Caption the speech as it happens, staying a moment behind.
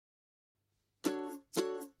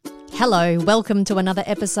Hello, welcome to another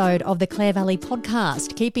episode of the Clare Valley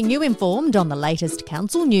Podcast, keeping you informed on the latest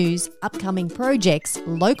council news, upcoming projects,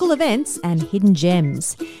 local events and hidden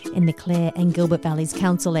gems in the Clare and Gilbert Valleys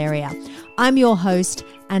Council area. I'm your host,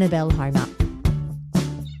 Annabelle Homer.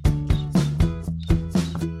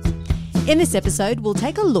 In this episode, we'll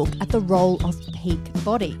take a look at the role of peak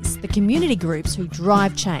bodies, the community groups who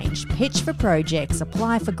drive change, pitch for projects,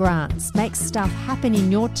 apply for grants, make stuff happen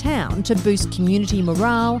in your town to boost community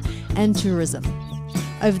morale and tourism.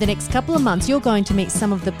 Over the next couple of months, you're going to meet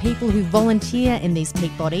some of the people who volunteer in these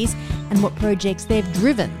peak bodies and what projects they've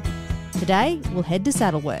driven. Today, we'll head to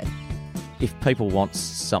Saddleworth. If people want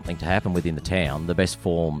something to happen within the town, the best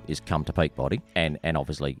form is come to peak body and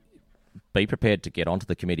obviously be prepared to get onto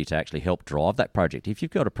the committee to actually help drive that project. If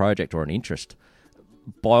you've got a project or an interest,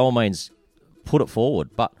 by all means, put it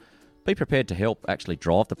forward, but be prepared to help actually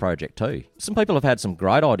drive the project too. Some people have had some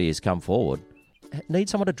great ideas come forward. Need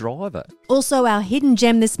someone to drive it. Also, our hidden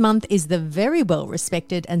gem this month is the very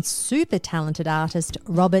well-respected and super talented artist,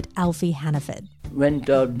 Robert Alfie Hannaford. When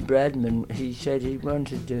Don Bradman, he said he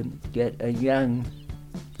wanted to get a young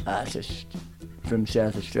artist from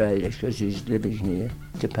South Australia because he's living here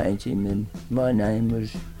to paint him, and my name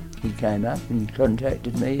was, he came up and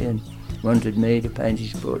contacted me and wanted me to paint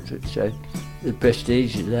his portrait, so the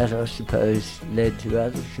prestige of that, I suppose, led to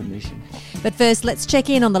other commissions. But first, let's check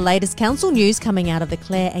in on the latest council news coming out of the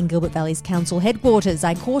Clare and Gilbert Valleys Council headquarters.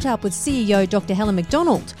 I caught up with CEO Dr. Helen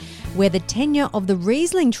McDonald, where the tenure of the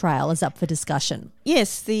Riesling Trail is up for discussion.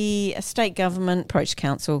 Yes, the state government approached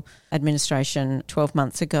council administration 12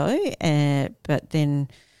 months ago, but then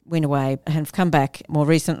went away and have come back more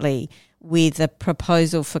recently with a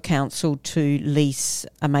proposal for council to lease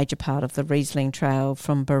a major part of the Riesling Trail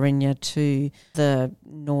from Barinya to the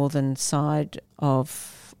northern side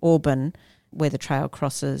of Auburn, where the trail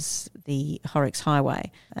crosses the Horrocks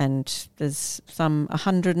Highway. And there's some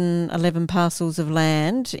 111 parcels of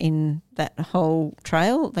land in that whole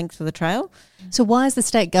trail, length of the trail. So why is the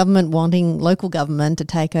state government wanting local government to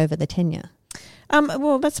take over the tenure?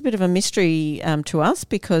 Well, that's a bit of a mystery to us,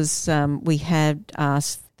 because we had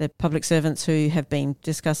asked the public servants who have been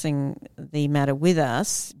discussing the matter with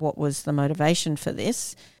us what was the motivation for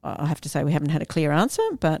this. I have to say we haven't had a clear answer,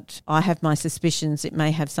 but I have my suspicions it may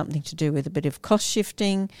have something to do with a bit of cost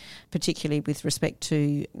shifting, particularly with respect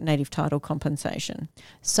to native title compensation.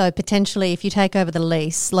 So potentially if you take over the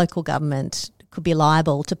lease, local government could be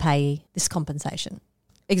liable to pay this compensation.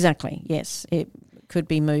 Exactly, yes. It could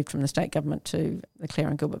be moved from the state government to the Clare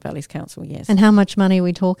and Gilbert Valleys Council, yes. And how much money are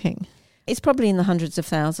we talking? It's probably in the hundreds of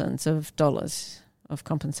thousands of dollars of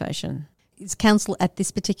compensation. Is council at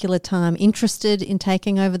this particular time interested in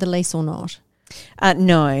taking over the lease or not?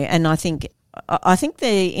 No, and I think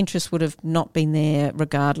the interest would have not been there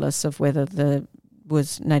regardless of whether there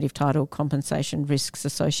was native title compensation risks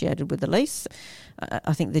associated with the lease.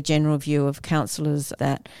 I think the general view of councillors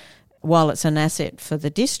that while it's an asset for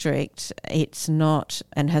the district, it's not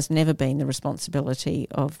and has never been the responsibility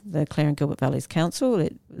of the Clare and Gilbert Valleys Council.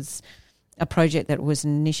 It was a project that was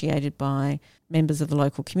initiated by members of the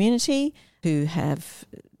local community who have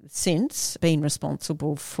since been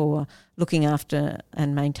responsible for looking after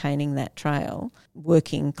and maintaining that trail,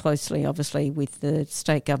 working closely, obviously, with the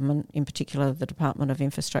state government, in particular the Department of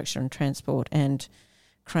Infrastructure and Transport and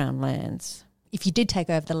Crown Lands. If you did take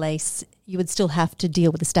over the lease, you would still have to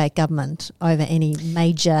deal with the state government over any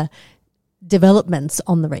major developments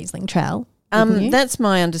on the Riesling Trail. That's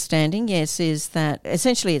my understanding, yes, is that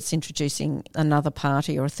essentially it's introducing another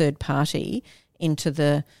party or a third party into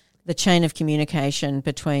the chain of communication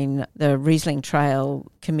between the Riesling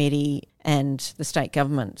Trail Committee and the state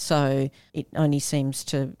government. So it only seems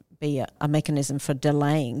to be a mechanism for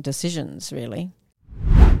delaying decisions, really.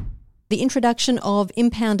 The introduction of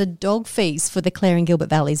impounded dog fees for the Clare and Gilbert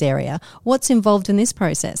Valleys area. What's involved in this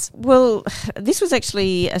process? Well, this was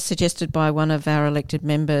actually suggested by one of our elected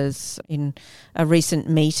members in a recent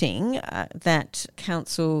meeting, that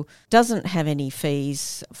council doesn't have any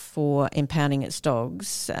fees for impounding its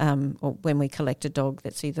dogs, or when we collect a dog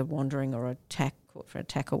that's either wandering or for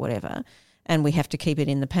attack or whatever, and we have to keep it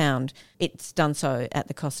in the pound. It's done so at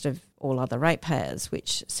the cost of all other ratepayers,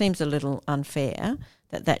 which seems a little unfair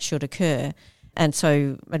that should occur. And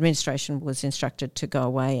so administration was instructed to go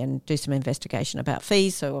away and do some investigation about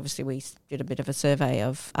fees. So obviously we did a bit of a survey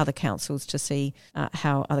of other councils to see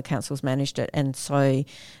how other councils managed it. And so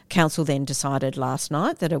council then decided last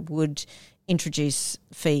night that it would introduce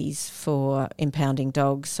fees for impounding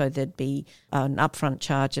dogs, so there'd be an upfront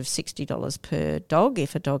charge of $60 per dog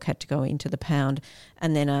if a dog had to go into the pound,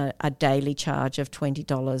 and then a daily charge of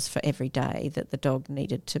 $20 for every day that the dog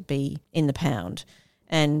needed to be in the pound.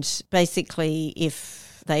 And basically,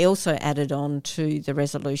 if they also added on to the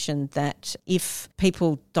resolution that if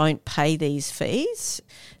people don't pay these fees,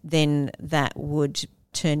 then that would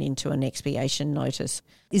turn into an expiation notice.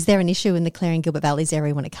 Is there an issue in the Clare and Gilbert Valleys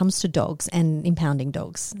area when it comes to dogs and impounding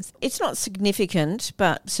dogs? It's not significant,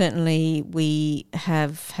 but certainly we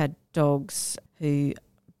have had dogs who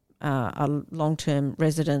are long-term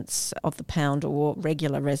residents of the pound or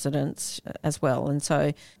regular residents as well. And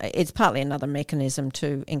so it's partly another mechanism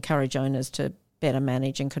to encourage owners to better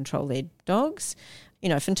manage and control their dogs. You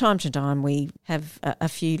know, from time to time we have a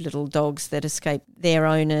few little dogs that escape their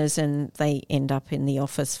owners and they end up in the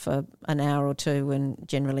office for an hour or two and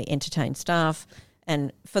generally entertain staff.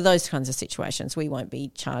 And for those kinds of situations, we won't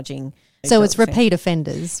be charging. So it's repeat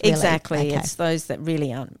offenders, really? Exactly. Okay. It's those that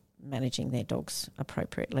really aren't managing their dogs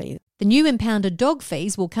appropriately. The new impounded dog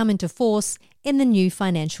fees will come into force in the new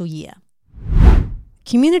financial year.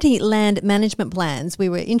 Community land management plans. We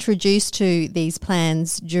were introduced to these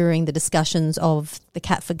plans during the discussions of the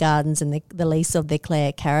Catford Gardens and the lease of their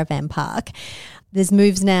Clare Caravan Park. There's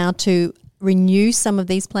moves now to renew some of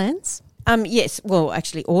these plans? Yes, well,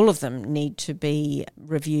 actually all of them need to be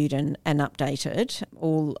reviewed and updated,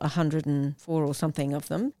 all 104 or something of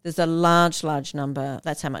them. There's a large number.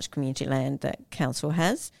 That's how much community land that council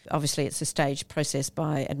has. Obviously it's a staged process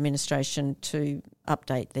by administration to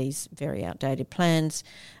update these very outdated plans.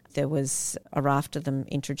 There was a raft of them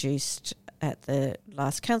introduced at the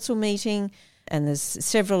last council meeting, and there's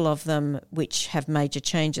several of them which have major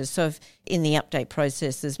changes. So if in the update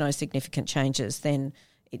process there's no significant changes, then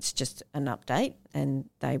it's just an update and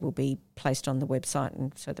they will be placed on the website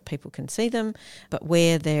and so that people can see them. But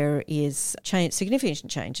where there is significant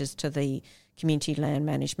changes to the community land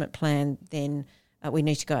management plan, then we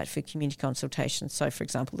need to go out for community consultations. So, for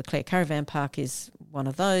example, the Clare Caravan Park is one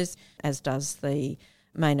of those, as does the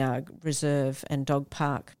Maynard Reserve and Dog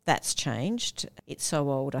Park. That's changed. It's so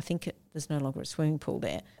old, I think there's no longer a swimming pool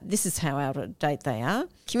there. This is how out of date they are.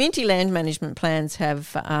 Community land management plans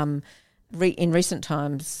have in recent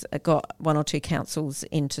times got one or two councils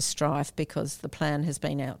into strife because the plan has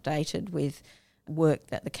been outdated with work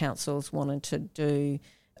that the councils wanted to do.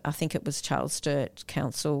 I think it was Charles Sturt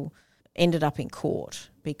Council ended up in court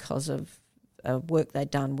because of work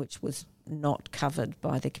they'd done which was not covered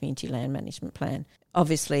by the community land management plan.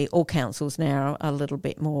 Obviously, all councils now are a little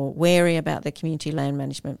bit more wary about the community land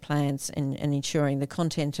management plans and ensuring the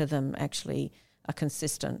content of them actually are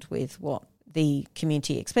consistent with what the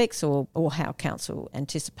community expects or how council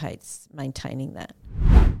anticipates maintaining that.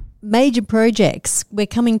 Major projects. We're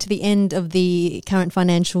coming to the end of the current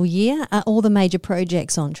financial year. Are all the major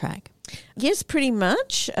projects on track? Yes, pretty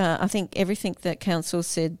much. I think everything that council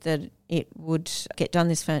said that it would get done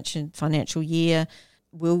this financial year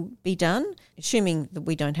will be done, assuming that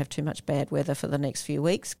we don't have too much bad weather for the next few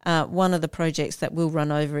weeks. One of the projects that will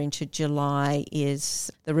run over into July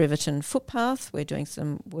is the Riverton footpath. We're doing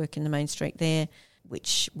some work in the main street there,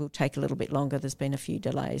 which will take a little bit longer. There's been a few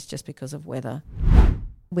delays just because of weather.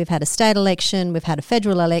 We've had a state election, we've had a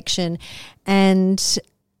federal election, and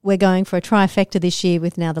we're going for a trifecta this year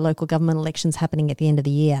with now the local government elections happening at the end of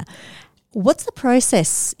the year. What's the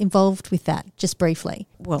process involved with that, just briefly?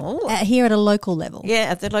 Well, here at a local level. Yeah,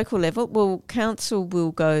 at the local level. Well, council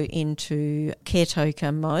will go into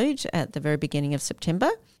caretaker mode at the very beginning of September.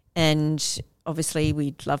 And obviously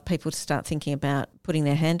we'd love people to start thinking about putting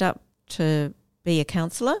their hand up to be a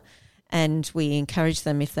councillor. And we encourage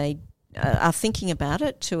them, if they are thinking about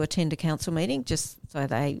it, to attend a council meeting just so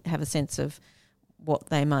they have a sense of what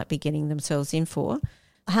they might be getting themselves in for.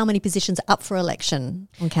 How many positions are up for election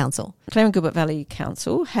on council? Clare and Gilbert Valley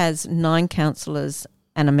Council has 9 councillors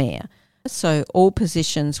and a mayor. So all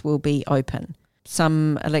positions will be open.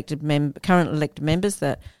 Some current elected members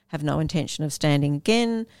that have no intention of standing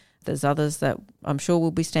again. There's others that I'm sure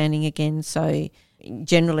will be standing again. So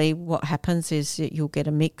generally what happens is you'll get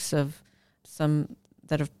a mix of some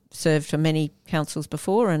that have served for many councils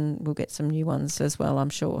before, and we'll get some new ones as well, I'm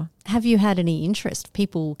sure. Have you had any interest,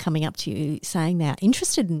 people coming up to you saying they're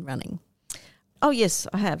interested in running? Oh, yes,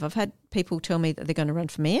 I have. I've had people tell me that they're going to run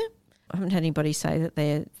for mayor. I haven't had anybody say that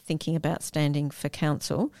they're thinking about standing for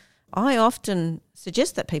council. I often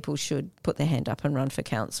suggest that people should put their hand up and run for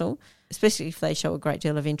council, especially if they show a great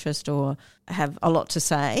deal of interest or have a lot to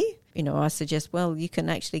say. You know, I suggest, well, you can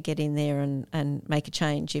actually get in there and make a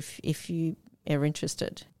change if you are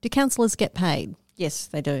interested. Do councillors get paid? Yes,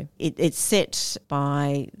 they do. It's set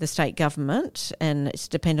by the state government and it's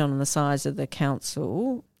dependent on the size of the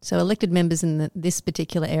council. So elected members in this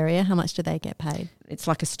particular area, how much do they get paid? It's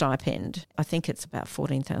like a stipend. I think it's about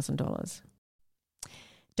 $14,000.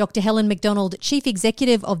 Dr. Helen McDonald, Chief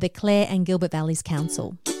Executive of the Clare and Gilbert Valleys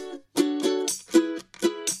Council. Do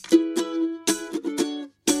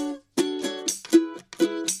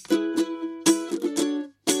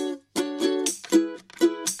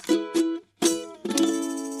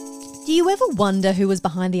you ever wonder who was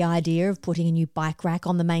behind the idea of putting a new bike rack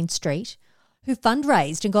on the main street? Who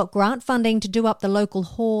fundraised and got grant funding to do up the local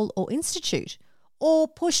hall or institute? Or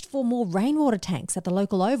pushed for more rainwater tanks at the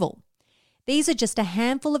local oval? These are just a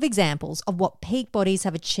handful of examples of what peak bodies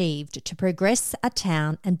have achieved to progress a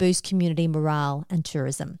town and boost community morale and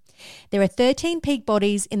tourism. There are 13 peak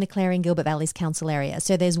bodies in the Clare and Gilbert Valleys Council area,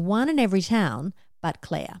 so there's one in every town but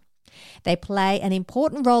Clare. They play an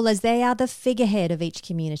important role as they are the figurehead of each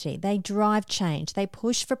community. They drive change, they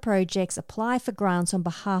push for projects, apply for grants on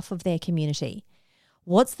behalf of their community.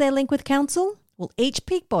 What's their link with council? Well, each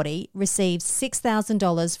peak body receives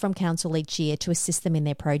 $6,000 from council each year to assist them in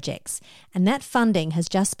their projects, and that funding has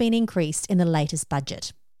just been increased in the latest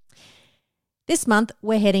budget. This month,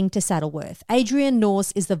 we're heading to Saddleworth. Adrian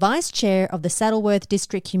Norse is the Vice Chair of the Saddleworth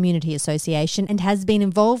District Community Association and has been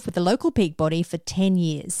involved with the local peak body for 10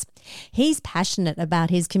 years. He's passionate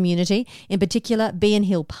about his community, in particular Bean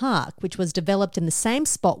Hill Park, which was developed in the same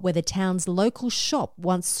spot where the town's local shop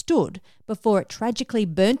once stood before it tragically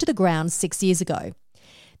burned to the ground 6 years ago.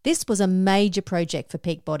 This was a major project for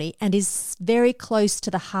Peak Body and is very close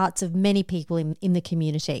to the hearts of many people in the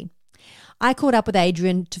community. I caught up with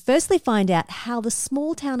Adrian to firstly find out how the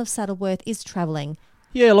small town of Saddleworth is travelling.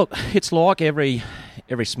 Yeah, look, it's like every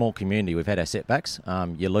small community. We've had our setbacks.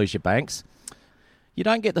 You lose your banks. You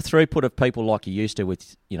don't get the throughput of people like you used to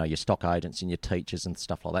with, your stock agents and your teachers and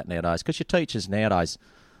stuff like that nowadays. Because your teachers nowadays,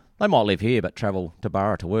 they might live here but travel to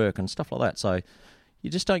Borough to work and stuff like that. So you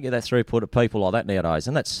just don't get that throughput of people like that nowadays.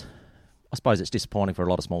 And I suppose it's disappointing for a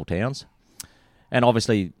lot of small towns. And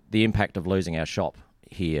obviously the impact of losing our shop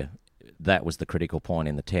here, that was the critical point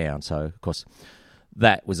in the town. So, of course,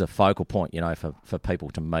 that was a focal point, for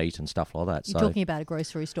people to meet and stuff like that. You're talking about a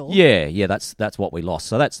grocery store? Yeah, that's what we lost.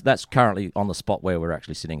 So that's currently on the spot where we're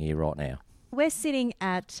actually sitting here right now. We're sitting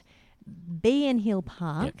at Bean Hill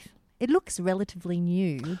Park. Yep. It looks relatively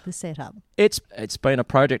new, the setup. It's been a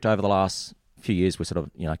project over the last few years. We're sort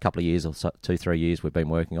of, a couple of years or so, 2-3 years we've been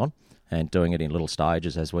working on and doing it in little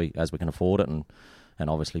stages as we can afford it and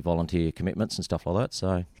obviously volunteer commitments and stuff like that.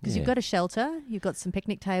 So because you've got a shelter, you've got some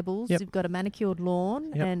picnic tables, You've got a manicured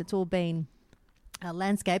lawn, and it's all been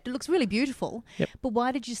landscaped. It looks really beautiful. Yep. But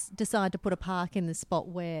why did you decide to put a park in the spot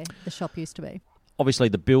where the shop used to be? Obviously,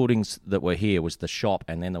 the buildings that were here was the shop,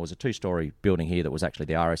 and then there was a 2-storey building here that was actually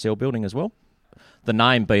the RSL building as well. The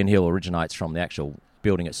name Bean Hill originates from the actual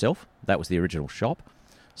building itself. That was the original shop.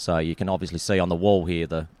 So you can obviously see on the wall here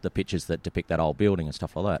the pictures that depict that old building and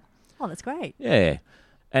stuff like that. Oh, that's great. Yeah.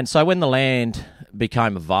 And so when the land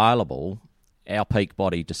became available, our peak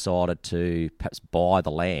body decided to perhaps buy the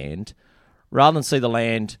land rather than see the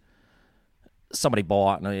land, somebody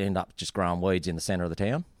buy it and end up just growing weeds in the centre of the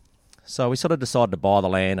town. So we sort of decided to buy the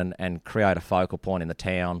land and create a focal point in the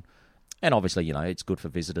town. And obviously, it's good for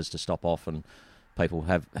visitors to stop off and people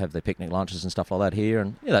have their picnic lunches and stuff like that here.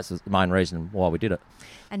 And that's the main reason why we did it.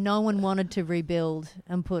 And no one wanted to rebuild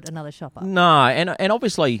and put another shop up? No, and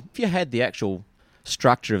obviously if you had the actual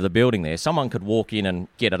structure of the building there, someone could walk in and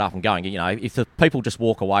get it up and going. If the people just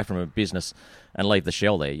walk away from a business and leave the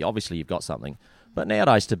shell there, obviously you've got something. But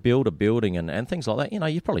nowadays to build a building and things like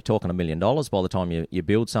that, you're probably talking $1 million by the time you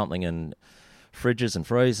build something, and fridges and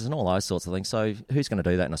freezers and all those sorts of things. So who's going to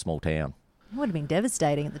do that in a small town? It would have been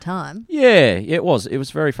devastating at the time. Yeah, it was. It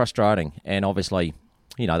was very frustrating. And obviously,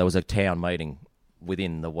 there was a town meeting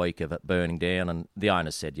within the week of it burning down, and the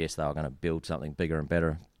owners said yes, they were going to build something bigger and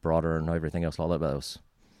better, brighter and everything else like that. But it was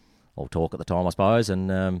all talk at the time, I suppose.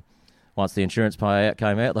 And once the insurance payout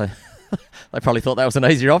came out, they probably thought that was an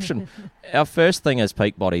easier option. Our first thing as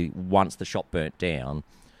peak body, once the shop burnt down,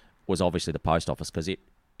 was obviously the post office, because it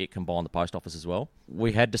combined the post office as well.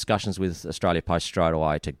 We had discussions with Australia Post straight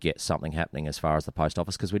away to get something happening as far as the post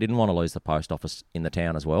office, because we didn't want to lose the post office in the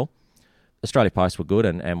town as well. Australia Post were good,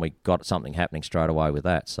 and we got something happening straight away with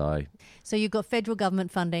that. So you've got federal government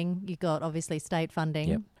funding, you've got obviously state funding.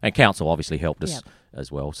 Yep. And council obviously helped us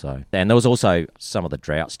as well. So, and there was also some of the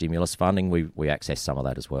drought stimulus funding. We accessed some of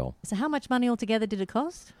that as well. So how much money altogether did it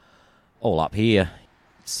cost? All up here,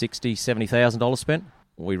 $60,000, $70,000 spent.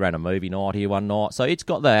 We ran a movie night here one night. So it's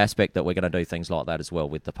got the aspect that we're going to do things like that as well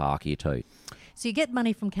with the park here too. So you get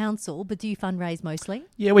money from council, but do you fundraise mostly?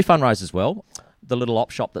 Yeah, we fundraise as well. The little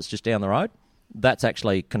op shop that's just down the road, that's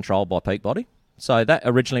actually controlled by Peak Body. So that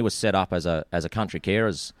originally was set up as a country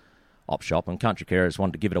carers op shop, and country carers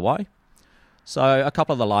wanted to give it away. So a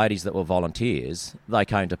couple of the ladies that were volunteers, they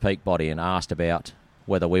came to Peak Body and asked about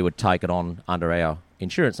whether we would take it on under our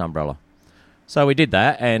insurance umbrella. So we did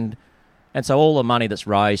that, and so all the money that's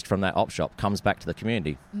raised from that op shop comes back to the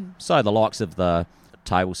community. So the likes of the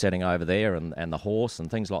table setting over there and the horse and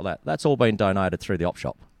things like that, that's all been donated through the op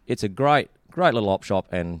shop. It's a great little op shop,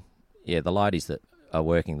 and yeah, the ladies that are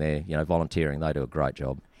working there, volunteering, they do a great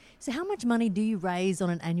job. So how much money do you raise on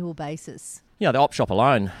an annual basis? The op shop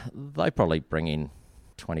alone, they probably bring in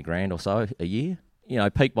 20 grand or so a year.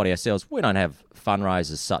 Peak Body ourselves, we don't have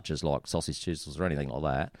fundraisers such as like sausage chisels or anything like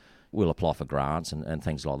that. We'll apply for grants and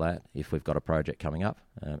things like that if we've got a project coming up.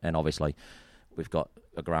 And obviously, we've got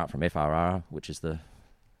a grant from FRR, which is the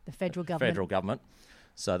federal government.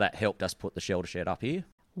 So that helped us put the shelter shed up here.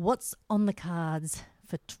 What's on the cards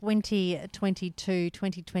for 2022,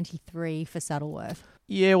 2023 for Saddleworth?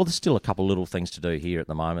 Yeah, well, there's still a couple little things to do here at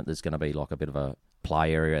the moment. There's going to be like a bit of a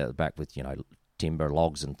play area at the back with, timber,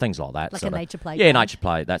 logs and things like that. Like a nature play? Yeah, nature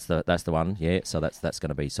play. That's the one. Yeah, so that's going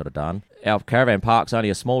to be sort of done. Our caravan park's only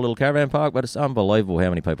a small little caravan park, but it's unbelievable how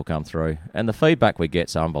many people come through. And the feedback we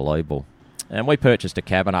get's unbelievable. And we purchased a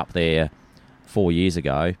cabin up there 4 years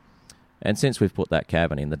ago. And since we've put that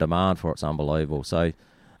cabin in, the demand for it's unbelievable. So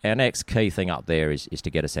our next key thing up there is to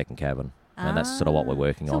get a second cabin. And that's sort of what we're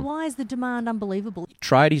working on. So why is the demand unbelievable?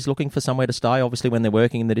 Tradies looking for somewhere to stay, obviously, when they're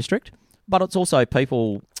working in the district. But it's also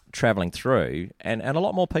people travelling through, and a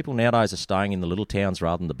lot more people nowadays are staying in the little towns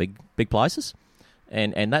rather than the big places.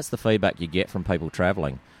 And that's the feedback you get from people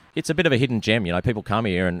travelling. It's a bit of a hidden gem, people come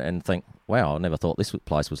here and think, wow, I never thought this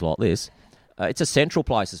place was like this. It's a central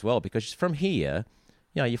place as well, because from here,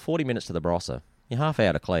 you're 40 minutes to the Barossa, you're half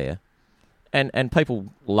hour to Clare, and people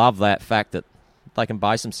love that fact that they can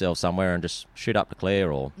base themselves somewhere and just shoot up to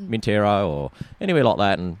Clare or Mintero or anywhere like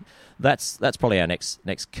that, and that's probably our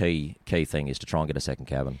next key thing is to try and get a second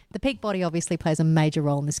cabin. The Peak Body obviously plays a major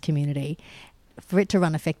role in this community. For it to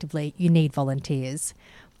run effectively, you need volunteers.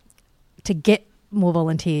 To get more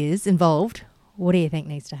volunteers involved, what do you think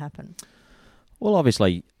needs to happen? Well,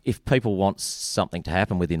 obviously, if people want something to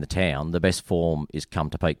happen within the town, the best form is come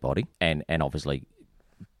to Peak Body and obviously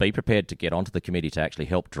be prepared to get onto the committee to actually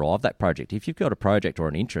help drive that project. If you've got a project or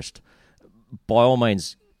an interest, by all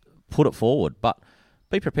means, put it forward, but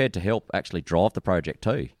be prepared to help actually drive the project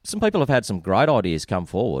too. Some people have had some great ideas come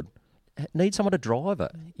forward, need someone to drive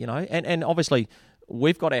it, and obviously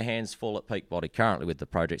we've got our hands full at Peak Body currently with the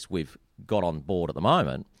projects we've got on board at the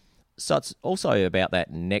moment. So it's also about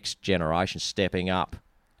that next generation stepping up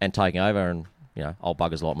and taking over, and old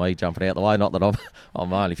buggers like me jumping out the way. Not that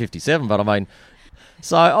I'm only 57, but I mean,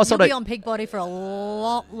 so I sort You'll of be on Peak Body for a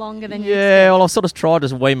lot longer than you. Yeah, well, I've sort of tried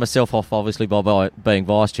to wean myself off, obviously, by being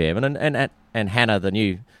vice chairman, and Hannah, the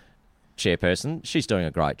new chairperson, she's doing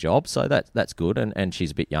a great job, so that's good, and she's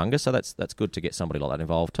a bit younger, so that's good to get somebody like that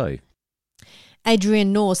involved too.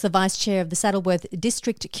 Adrian Norse, the Vice Chair of the Saddleworth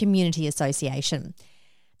District Community Association.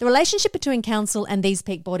 The relationship between council and these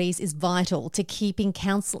peak bodies is vital to keeping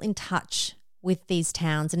council in touch with these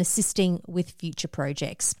towns and assisting with future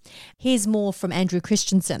projects. Here's more from Andrew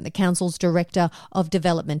Christensen, the council's Director of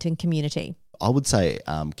Development and Community. I would say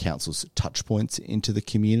council's touch points into the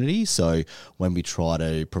community. So when we try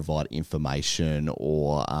to provide information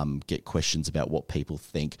or get questions about what people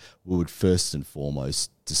think, we would first and foremost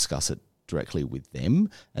discuss it directly with them,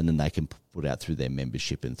 and then they can put out through their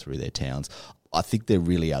membership and through their towns. I think they're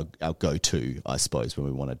really our go-to, I suppose, when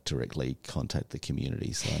we want to directly contact the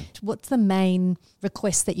community. So, what's the main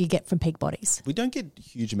request that you get from peak bodies? We don't get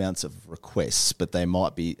huge amounts of requests, but they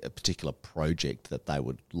might be a particular project that they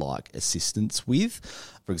would like assistance with.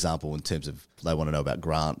 For example, in terms of they want to know about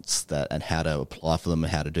grants and how to apply for them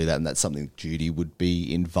and how to do that, and that's something Judy would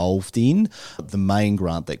be involved in. The main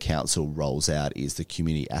grant that council rolls out is the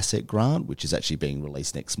Community Asset Grant, which is actually being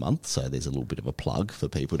released next month. So there's a little bit of a plug for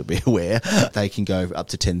people to be aware. They can go up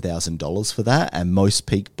to $10,000 for that, and most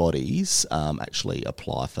peak bodies actually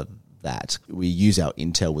apply for that. We use our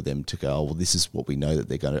intel with them to go, oh, well, this is what we know that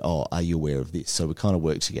they're going to, oh, are you aware of this? So we kind of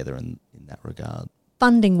work together in that regard.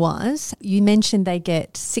 Funding-wise, you mentioned they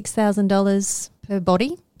get $6,000 per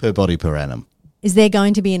body? Per body per annum. Is there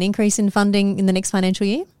going to be an increase in funding in the next financial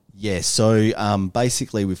year? Yeah, so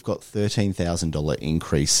basically we've got $13,000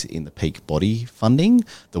 increase in the peak body funding.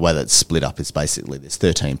 The way that's split up is basically there's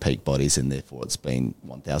 13 peak bodies and therefore it's been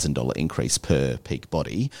 $1,000 increase per peak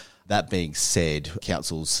body. That being said,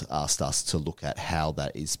 council's asked us to look at how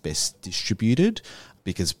that is best distributed,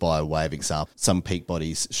 because by way of example, some peak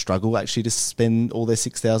bodies struggle actually to spend all their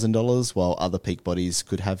 $6,000 while other peak bodies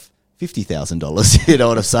could have $50,000, you know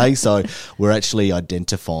what I'm saying? So we're actually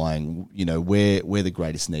identifying, where the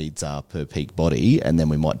greatest needs are per peak body, and then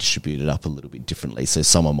we might distribute it up a little bit differently. So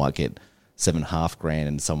someone might get $7,500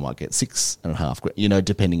 and someone might get $6,500,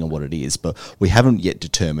 depending on what it is. But we haven't yet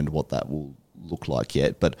determined what that will look like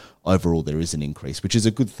yet. But overall, there is an increase, which is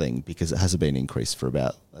a good thing because it hasn't been increased for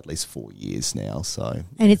about at least 4 years now. So,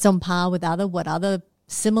 and it's on par with other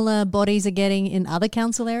similar bodies are getting in other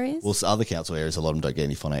council areas? Well, so other council areas, a lot of them don't get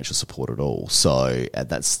any financial support at all. So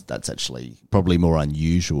that's actually probably more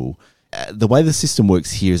unusual. The way the system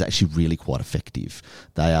works here is actually really quite effective.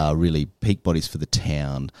 They are really peak bodies for the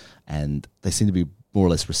town, and they seem to be more or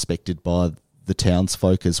less respected by the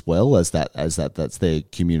townsfolk as well as that's their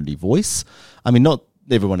community voice. I mean, not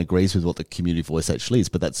everyone agrees with what the community voice actually is,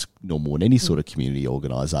 but that's normal in any sort of community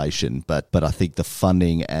organisation. But I think the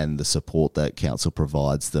funding and the support that council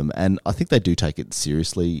provides them, and I think they do take it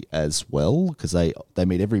seriously as well, because they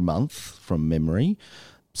meet every month from memory.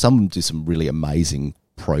 Some of them do some really amazing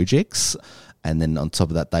projects, and then on top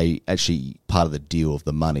of that, they actually, part of the deal of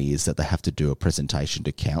the money is that they have to do a presentation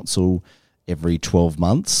to council every 12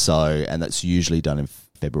 months. So, and that's usually done in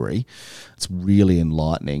February. It's really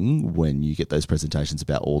enlightening when you get those presentations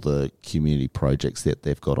about all the community projects that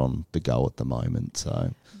they've got on the go at the moment.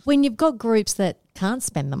 So, when you've got groups that can't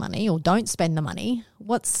spend the money or don't spend the money,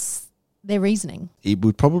 what's their reasoning? It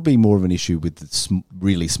would probably be more of an issue with the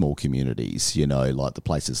really small communities, like the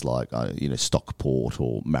places like, Stockport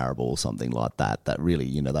or Maribor or something like that, that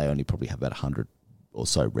really, they only probably have about 100 or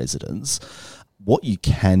so residents. What you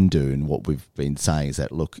can do, and what we've been saying, is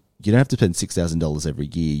that, look, you don't have to spend $6,000 every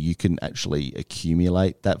year. You can actually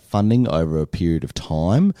accumulate that funding over a period of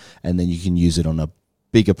time, and then you can use it on a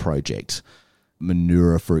bigger project.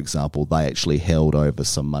 Manura, for example, they actually held over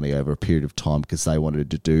some money over a period of time because they wanted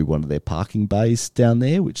to do one of their parking bays down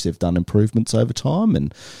there, which they've done improvements over time.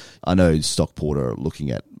 And I know Stockport are looking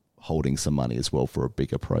at holding some money as well for a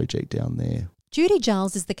bigger project down there. Judy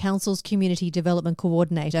Giles is the council's community development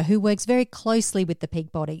coordinator who works very closely with the peak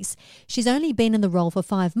bodies. She's only been in the role for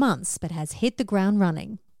 5 months but has hit the ground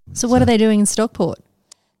running. So what are they doing in Stockport?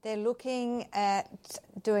 They're looking at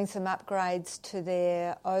doing some upgrades to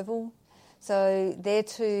their oval. So their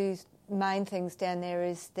two main things down there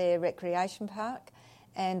is their recreation park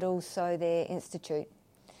and also their institute.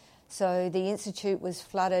 So the institute was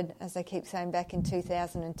flooded, as they keep saying, back in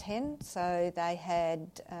 2010. So they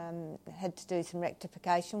had to do some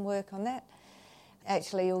rectification work on that.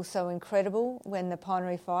 Actually also incredible when the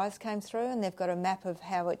Pinery fires came through, and they've got a map of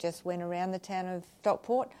how it just went around the town of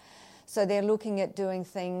Stockport. So they're looking at doing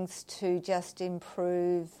things to just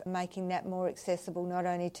improve, making that more accessible not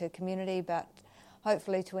only to community but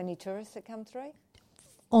hopefully to any tourists that come through.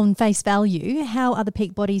 On face value, how are the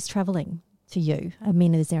peak bodies travelling to you? I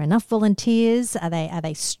mean, is there enough volunteers? Are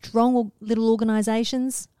they strong little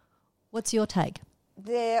organisations? What's your take?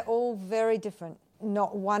 They're all very different.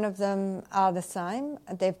 Not one of them are the same.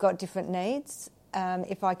 They've got different needs.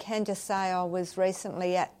 If I can just say, I was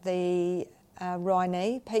recently at the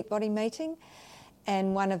Rhinee peak body meeting,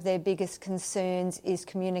 and one of their biggest concerns is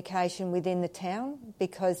communication within the town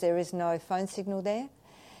because there is no phone signal there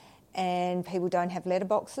and people don't have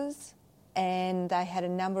letterboxes. And they had a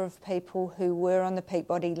number of people who were on the peak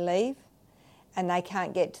body leave, and they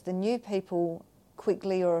can't get to the new people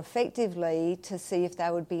quickly or effectively to see if they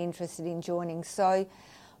would be interested in joining. So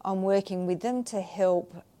I'm working with them to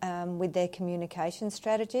help with their communication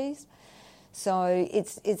strategies. So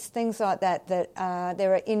it's things like that there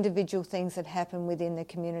are individual things that happen within the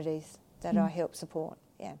communities that I help support.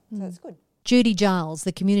 Yeah, so it's good. Judy Giles,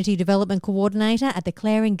 the Community Development Coordinator at the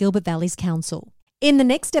Clare and Gilbert Valleys Council. In the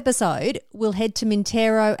next episode, we'll head to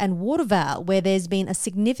Mintero and Watervale, where there's been a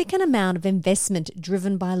significant amount of investment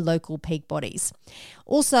driven by local peak bodies.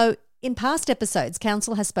 Also, in past episodes,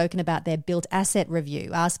 Council has spoken about their built asset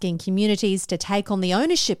review, asking communities to take on the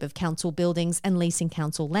ownership of council buildings and leasing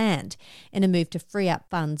council land in a move to free up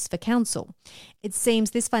funds for council. It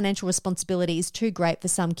seems this financial responsibility is too great for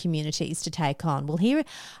some communities to take on. We'll hear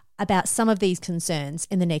about some of these concerns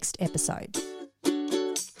in the next episode.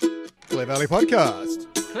 Clare Valley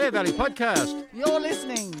Podcast. Clare Valley Podcast. You're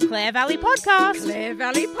listening. Clare Valley Podcast. Clare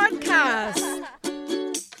Valley Podcast.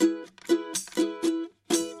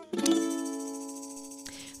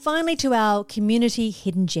 Finally, to our community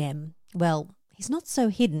hidden gem. Well, he's not so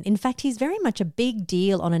hidden. In fact, he's very much a big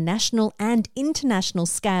deal on a national and international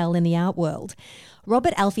scale in the art world.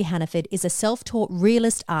 Robert Alfie Hannaford is a self-taught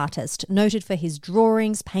realist artist noted for his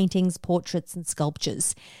drawings, paintings, portraits and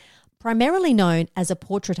sculptures. Primarily known as a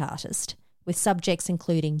portrait artist, With subjects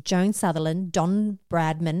including Joan Sutherland, Don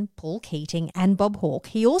Bradman, Paul Keating and Bob Hawke,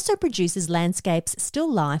 he also produces landscapes,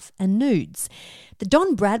 still life and nudes. The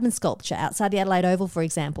Don Bradman sculpture outside the Adelaide Oval, for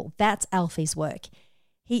example, that's Alfie's work.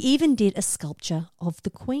 He even did a sculpture of the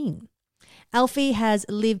Queen. Alfie has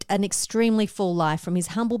lived an extremely full life, from his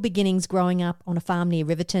humble beginnings growing up on a farm near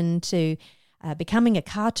Riverton to becoming a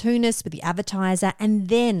cartoonist with The Advertiser and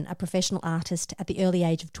then a professional artist at the early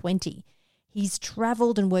age of 20. He's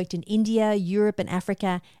travelled and worked in India, Europe and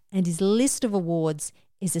Africa, and his list of awards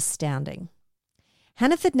is astounding.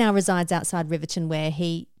 Hannaford now resides outside Riverton, where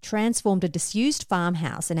he transformed a disused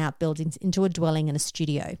farmhouse and outbuildings into a dwelling and a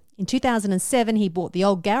studio. In 2007, he bought the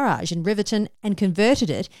old garage in Riverton and converted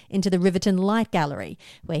it into the Riverton Light Gallery,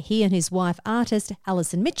 where he and his wife, artist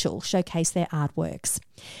Alison Mitchell, showcase their artworks.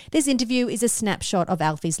 This interview is a snapshot of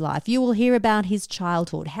Alfie's life. You will hear about his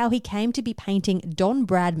childhood, how he came to be painting Don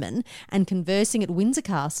Bradman and conversing at Windsor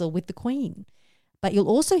Castle with the Queen. But you'll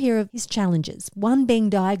also hear of his challenges, one being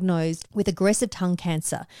diagnosed with aggressive tongue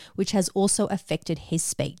cancer, which has also affected his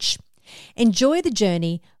speech. Enjoy the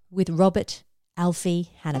journey with Robert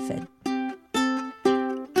Alfie Hannaford.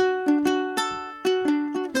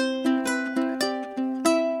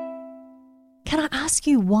 Can I ask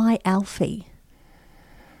you why Alfie?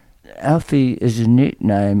 Alfie is a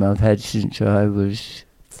nickname I've had since I was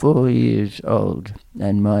 4 years old,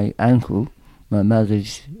 and my uncle, my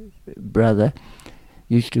mother's brother,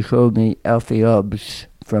 used to call me Alfie Obbs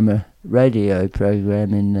from a radio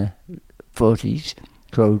program in the 40s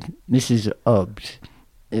called Mrs. Obbs.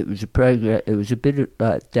 It was a program. It was a bit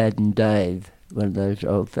like Dad and Dave, one of those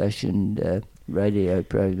old-fashioned radio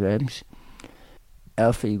programs.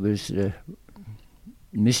 Alfie was the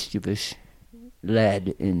mischievous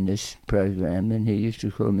lad in this program, and he used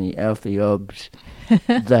to call me Alfie Obbs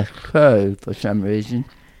the Crow for some reason.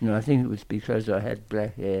 And I think it was because I had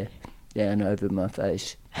black hair down over my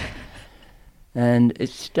face. And it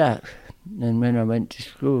stuck. And when I went to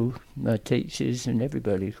school, my teachers and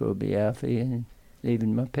everybody called me Alfie, and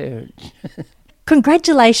even my parents.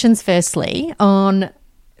 Congratulations, firstly, on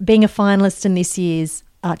being a finalist in this year's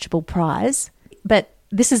Archibald Prize. But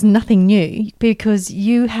this is nothing new, because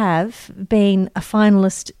you have been a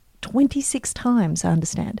finalist 26 times, I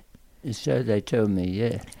understand. So they tell me,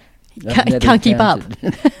 yeah. Can't keep up.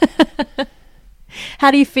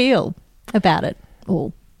 How do you feel about it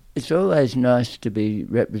all? It's always nice to be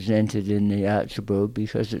represented in the Archibald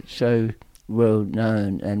because it's so well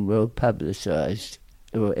known and well publicised.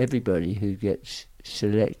 Well, everybody who gets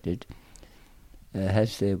selected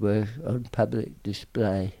has their work on public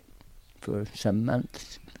display for some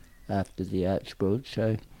months after the Archibald.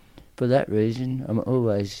 So for that reason, I'm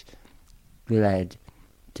always glad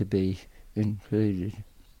to be included.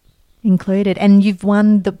 And you've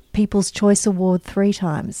won the People's Choice Award 3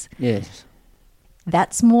 times. Yes.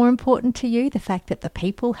 That's more important to you, the fact that the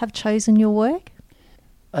people have chosen your work?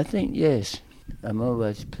 I think yes. I'm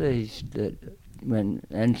always pleased that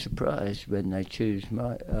and surprised when they choose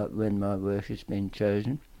when my work has been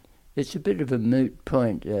chosen. It's a bit of a moot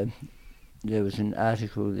point. There was an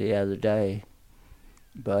article the other day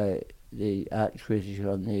by the art critic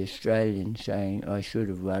on The Australian saying I should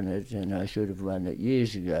have won it and I should have won it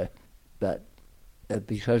years ago. But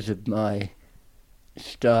because of my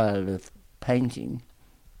style of painting,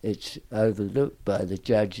 it's overlooked by the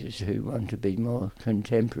judges who want to be more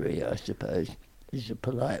contemporary, I suppose, is a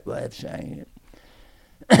polite way of saying it.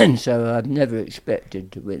 And so I've never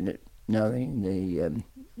expected to win it, knowing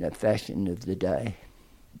the fashion of the day.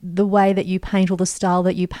 The way that you paint, or the style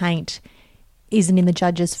that you paint, isn't in the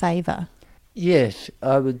judges' favour? Yes,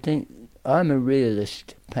 I would think. I'm a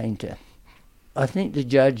realist painter. I think the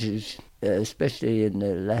judges, especially in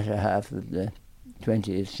the latter half of the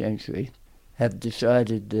 20th century, have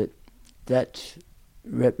decided that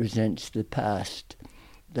represents the past.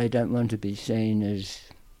 They don't want to be seen as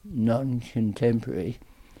non-contemporary,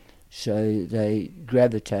 so they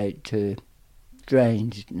gravitate to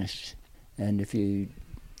strangeness. And if you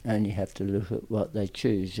only have to look at what they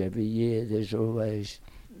choose every year, there's always,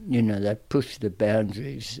 they push the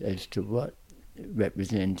boundaries as to what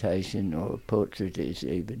representation or portrait is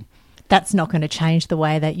even. That's not going to change the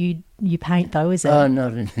way that you paint, though, is it? Oh,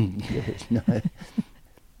 not in yes, no.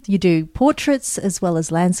 You do portraits as well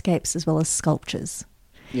as landscapes as well as sculptures.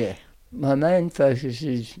 Yeah. My main focus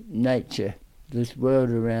is nature, this world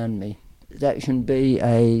around me. That can be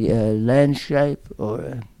a landscape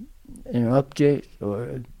or an object,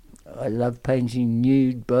 or I love painting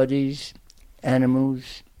nude bodies,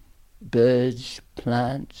 animals, birds,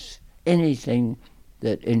 plants, anything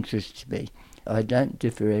that interests me. I don't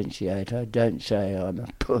differentiate. I don't say I'm a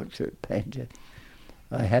portrait painter.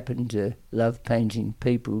 I happen to love painting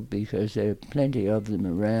people because there are plenty of them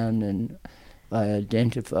around, and I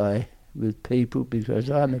identify with people because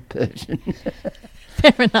I'm a person.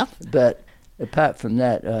 Fair enough. But apart from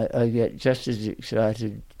that, I get just as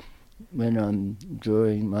excited when I'm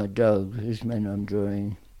drawing my dog as when I'm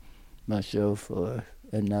drawing myself or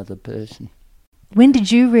another person. When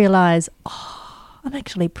did you realise, I'm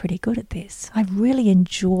actually pretty good at this? I really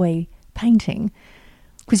enjoy painting.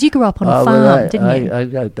 Because you grew up on a farm, didn't you? I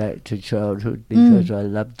go back to childhood because I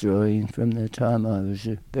loved drawing from the time I was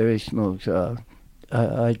a very small child.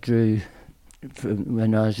 I drew from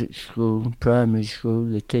when I was at school, primary school.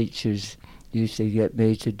 The teachers used to get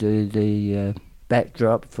me to do the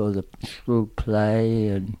backdrop for the school play,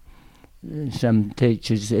 and some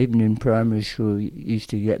teachers, even in primary school, used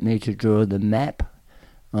to get me to draw the map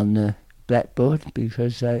on the blackboard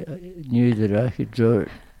because they knew that I could draw it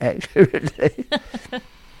accurately.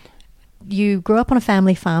 You grew up on a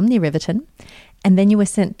family farm near Riverton, and then you were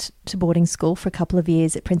sent to boarding school for a couple of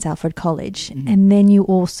years at Prince Alfred College, and then you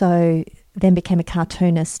also then became a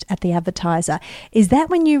cartoonist at the Advertiser. Is that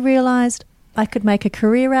when you realised I could make a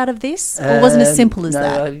career out of this, or wasn't it as simple as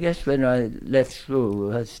that? I guess when I left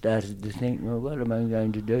school, I started to think, well, what am I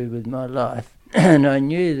going to do with my life? And I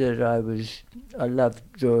knew that I loved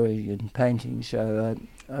drawing and painting, so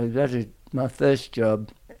I got my first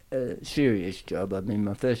job, serious job. I mean,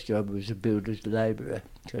 my first job was a builder's labourer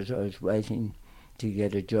because I was waiting to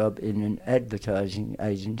get a job in an advertising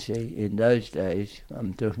agency. In those days,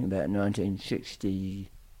 I'm talking about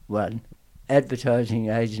 1961, advertising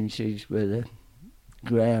agencies were the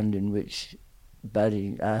ground in which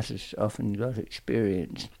budding artists often got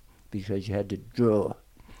experience because you had to draw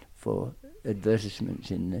for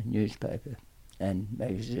advertisements in the newspaper and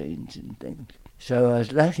magazines and things. So I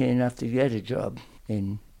was lucky enough to get a job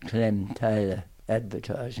in Clem Taylor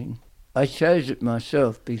advertising. I chose it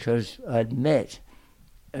myself because I'd met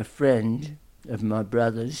a friend of my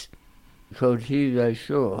brother's called Hugo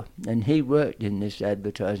Shaw, and he worked in this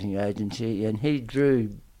advertising agency, and he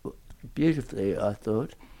drew beautifully, I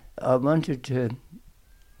thought. I wanted to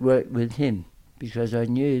work with him because I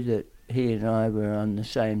knew that he and I were on the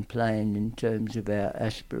same plane in terms of our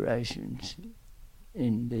aspirations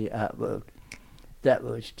in the art world. That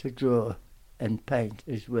was to draw and paint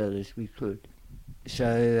as well as we could.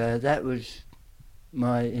 So that was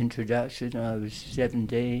my introduction. I was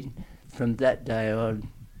 17. From that day on,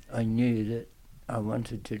 I knew that I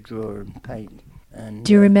wanted to draw and paint. And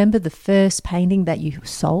do you remember the first painting that you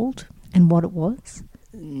sold and what it was?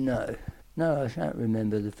 No, I can't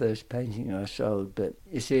remember the first painting I sold, but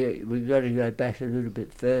you see, we've got to go back a little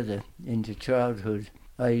bit further into childhood.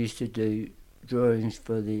 I used to do drawings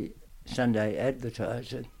for the Sunday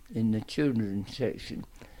Advertiser in the children's section,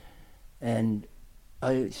 and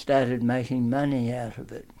I started making money out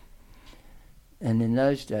of it. And in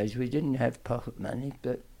those days, we didn't have pocket money,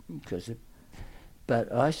 but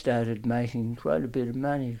I started making quite a bit of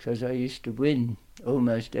money because I used to win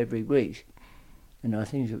almost every week. And I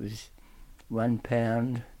think it was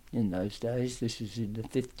 £1 in those days. This was in the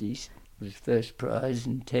 50s. Was first prize,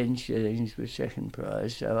 and 10 shillings was second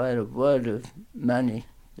prize. So I had a wad of money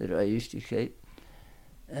that I used to keep.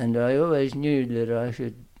 And I always knew that I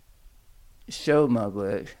could sell my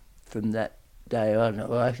work from that day on,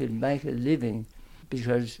 or I could make a living,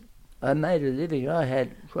 because I made a living. I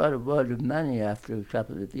had quite a wad of money after a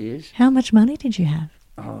couple of years. How much money did you have?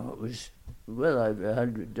 Oh, it was well over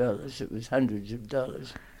 $100. It was hundreds of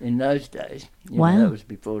dollars in those days. Wow. That was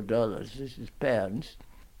before dollars. This is pounds.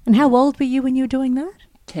 And how old were you when you were doing that?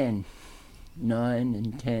 9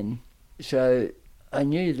 and 10. So I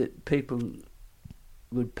knew that people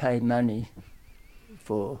would pay money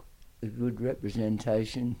for a good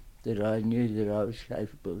representation that I knew that I was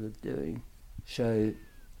capable of doing. So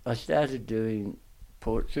I started doing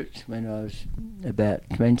portraits when I was about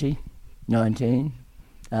 19,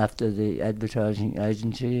 after the advertising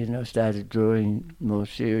agency, and I started drawing more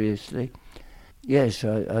seriously. Yes,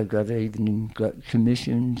 I got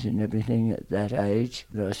commissions and everything at that age.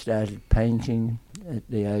 I started painting at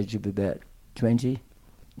the age of about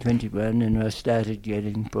 21, and I started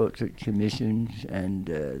getting portrait commissions and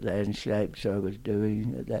landscapes I was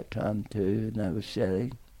doing at that time too, and I was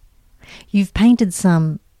selling. You've painted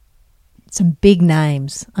some big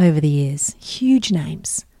names over the years, huge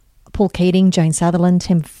names. Paul Keating, Joan Sutherland,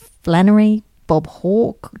 Tim Flannery, Bob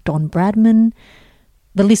Hawke, Don Bradman.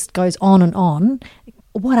 The list goes on and on.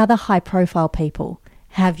 What other high-profile people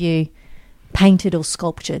have you painted or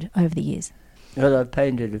sculptured over the years? Well, I've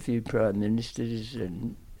painted a few prime ministers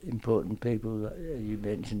and important people. You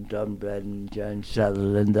mentioned Don Bradman, Joan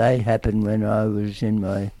Sutherland. They happened when I was in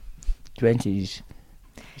my 20s.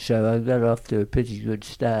 So I got off to a pretty good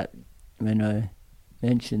start when I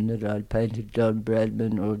mentioned that I'd painted Don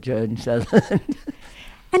Bradman or Joan Sutherland.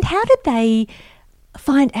 And how did they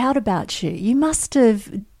find out about you? You must have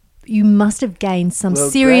gained some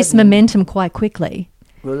serious momentum quite quickly.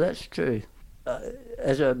 Well, that's true.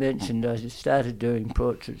 As I mentioned, I started doing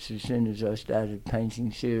portraits as soon as I started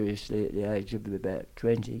painting seriously at the age of about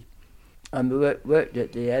 20. I worked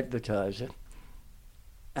at the Advertiser,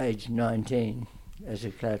 aged 19, as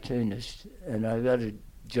a cartoonist, and I got a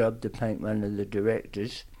job to paint one of the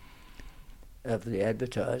directors of the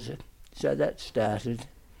Advertiser. So that started,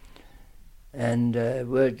 and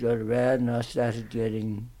word got around, and I started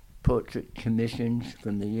getting portrait commissions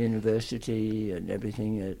from the university and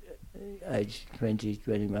everything at age 20,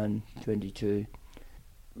 21, 22.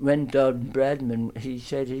 When Don Bradman, he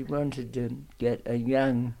said he wanted to get a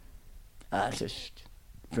young artist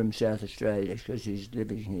from South Australia because he's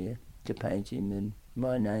living here to paint him, and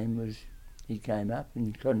my name was, he came up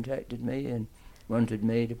and contacted me and wanted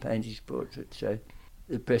me to paint his portrait. So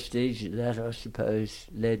the prestige of that, I suppose,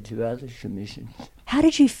 led to other commissions. How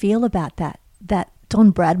did you feel about that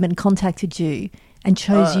Don Bradman contacted you and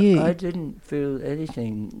chose you? I didn't feel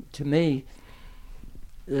anything. To me,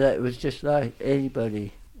 that was just like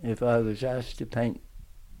anybody. If I was asked to paint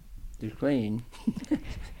the Queen,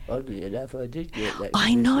 oddly enough, I did get that.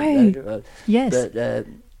 I know. Later on. Yes. But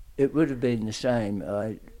it would have been the same.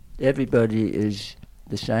 Everybody is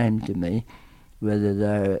the same to me, whether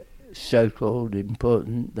they're so-called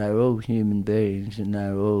important. They're all human beings, and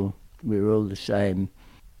we're all the same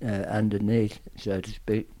underneath, so to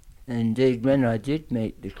speak. And indeed, when I did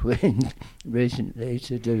meet the Queen recently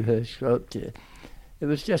to do her sculpture, it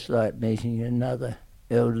was just like meeting another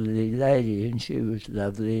elderly lady, and she was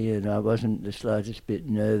lovely, and I wasn't the slightest bit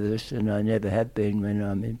nervous, and I never have been when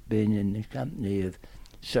I've been in the company of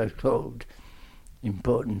so-called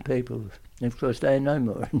important people. And of course, they're no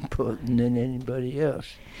more important than anybody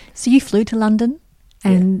else. So you flew to London,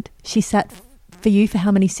 and she sat for you for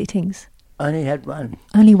how many sittings? I only had one.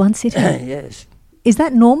 Only one sitting? Yes. Is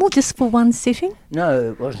that normal, just for one sitting?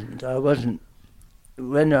 No, it wasn't. I wasn't.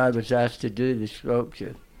 When I was asked to do the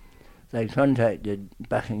sculpture, they contacted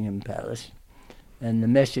Buckingham Palace, and the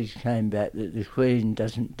message came back that the Queen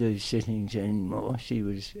doesn't do sittings anymore. She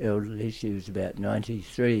was elderly. She was about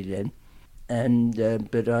 93 then. And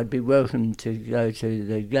but I'd be welcome to go to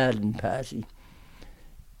the garden party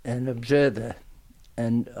and observe her.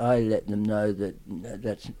 And I let them know that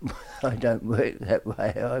I don't work that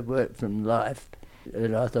way. I work from life.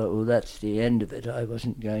 And I thought, well, that's the end of it. I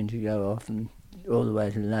wasn't going to go off and all the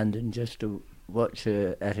way to London just to watch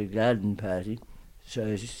her at a garden party.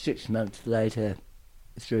 So 6 months later,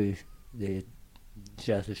 through the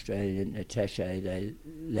South Australian attaché, they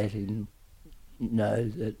let him know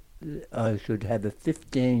that I could have a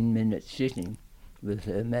 15-minute sitting with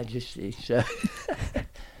Her Majesty. So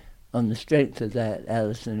on the strength of that,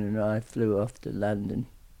 Alison and I flew off to London.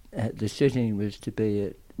 The sitting was to be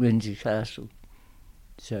at Windsor Castle.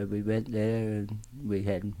 So we went there and we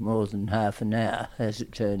had more than half an hour, as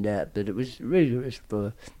it turned out. But it was rigorous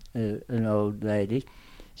for an old lady.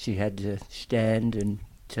 She had to stand and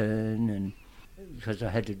turn, and because I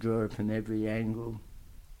had to draw it from every angle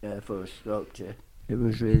for a sculpture. It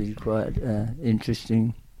was really quite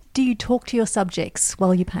interesting. Do you talk to your subjects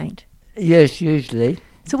while you paint? Yes, usually.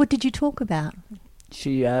 So what did you talk about?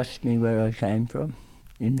 She asked me where I came from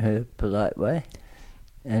in her polite way,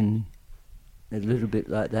 and a little bit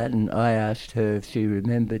like that, and I asked her if she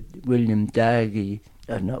remembered William Dargie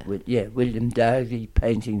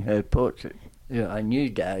painting her portrait. I knew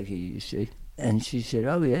Dargie, you see. And she said,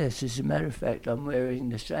 oh yes, as a matter of fact, I'm wearing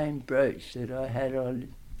the same brooch that I had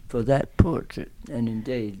on for that portrait. And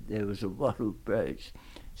indeed, there was a wattled brooch.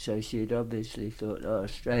 So she had obviously thought,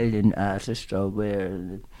 Australian artist, I'll wear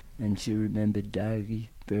it. And she remembered Dargie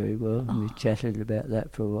very well, and we chatted about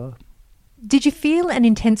that for a while. Did you feel an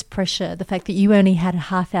intense pressure, the fact that you only had a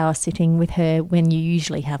half-hour sitting with her when you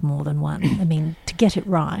usually have more than one? I mean, to get it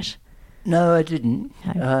right. No, I didn't.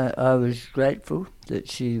 No. I was grateful that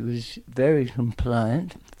she was very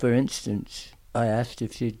compliant. For instance, I asked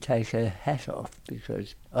if she'd take her hat off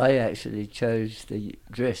because I actually chose the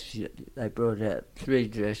dress. They brought out 3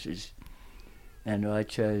 dresses, and I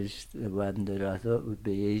chose the one that I thought would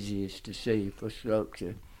be easiest to see for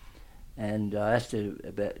sculpture. And I asked her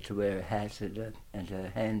to wear a hat and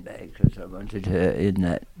her handbag because I wanted her in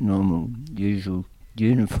that normal, usual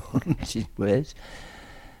uniform she wears.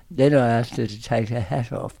 Then I asked her to take her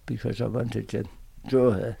hat off because I wanted to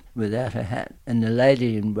draw her without a hat. And the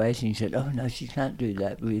lady in waiting said, oh no, she can't do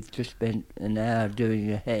that. We've just spent an hour doing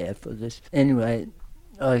her hair for this. Anyway,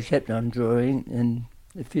 I kept on drawing, and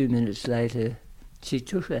a few minutes later, she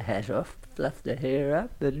took her hat off, fluffed her hair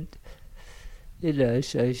up, and,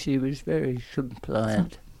 so she was very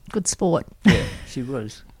compliant. Good sport. Yeah, she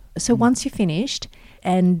was. So once you finished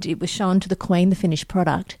and it was shown to the Queen, the finished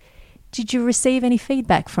product, did you receive any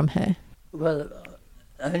feedback from her? Well,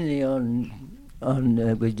 only on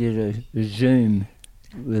we did a Zoom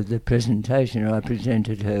with the presentation. I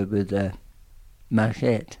presented her with a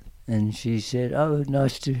maquette, and she said, "Oh,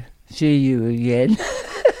 nice to see you again."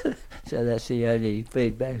 So that's the only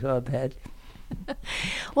feedback I've had.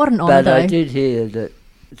 What an honour, But though. I did hear that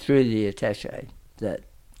through the attaché that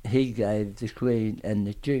he gave the Queen and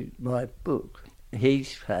the Duke my book. He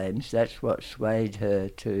claims that's what swayed her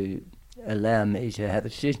to allow me to have a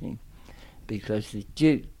sitting, because the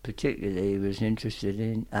Duke particularly was interested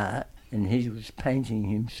in art, and he was painting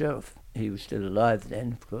himself. He was still alive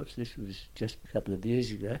then, of course. This was just a couple of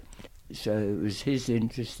years ago. So it was his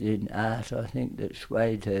interest in art, I think, that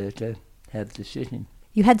swayed her to have the sitting.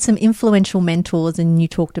 You had some influential mentors, and you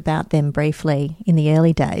talked about them briefly in the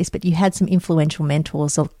early days, but you had some influential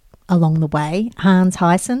mentors along the way. Hans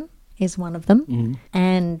Heissen is one of them,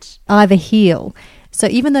 and Ivor Heel. So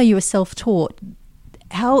even though you were self-taught,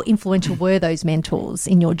 how influential were those mentors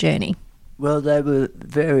in your journey? Well, they were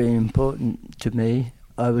very important to me.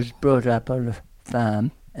 I was brought up on a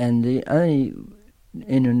farm, and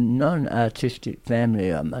in a non-artistic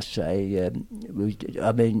family, I must say,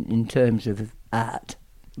 in terms of art,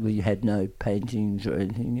 we had no paintings or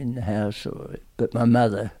anything in the house, but my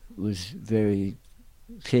mother was very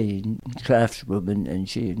keen craftswoman, and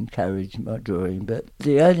she encouraged my drawing. But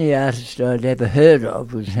the only artist I'd ever heard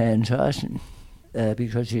of was Hans Heissen,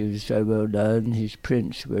 because he was so well known. His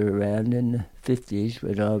prints were around in the 50s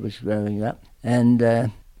when I was growing up, and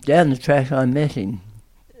down the track I met him,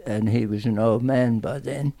 and he was an old man by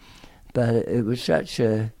then, but it was such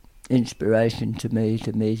a inspiration to me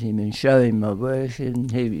to meet him and show him my work,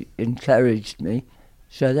 and he encouraged me.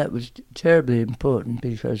 So that was terribly important,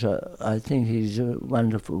 because I think he's a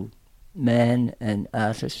wonderful man and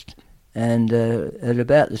artist. And at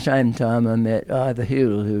about the same time I met Ivor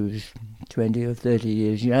Heel, who was 20 or 30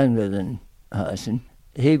 years younger than Heissen.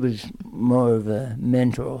 He was more of a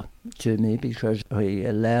mentor to me, because he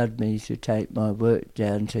allowed me to take my work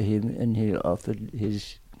down to him, and he offered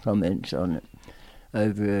his comments on it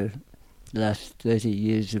over the last 30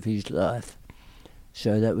 years of his life.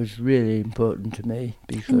 So that was really important to me,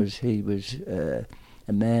 because he was a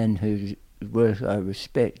man whose work I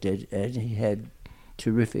respected, and he had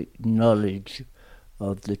terrific knowledge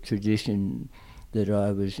of the tradition that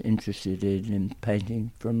I was interested in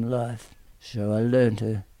painting from life. So I learnt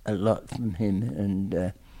a lot from him, and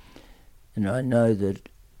I know that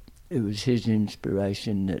it was his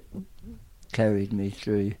inspiration that carried me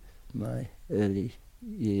through my early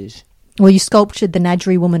years. Well, you sculptured the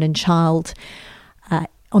Nadgerry Woman and Child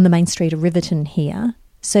on the main street of Riverton here.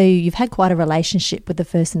 So you've had quite a relationship with the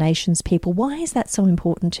First Nations people. Why is that so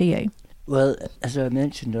important to you? Well, as I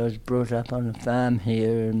mentioned, I was brought up on a farm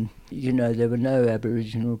here, and, there were no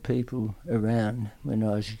Aboriginal people around when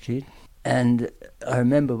I was a kid. And I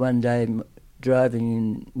remember one day driving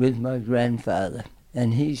in with my grandfather,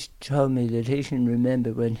 and he's told me that he can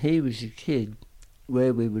remember when he was a kid,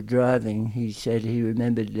 where we were driving, he said he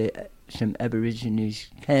remembered some Aborigines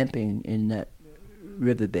camping in that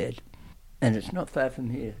riverbed. And it's not far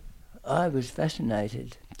from here. I was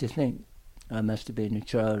fascinated to think I must have been a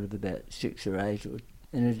child of about 6 or 8,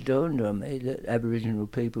 and it dawned on me that Aboriginal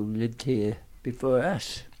people lived here before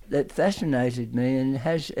us. That fascinated me, and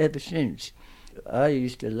has ever since. I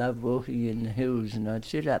used to love walking in the hills, and I'd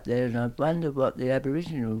sit up there and I'd wonder what the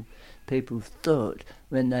Aboriginal people thought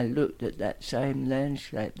when they looked at that same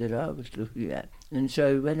landscape that I was looking at. And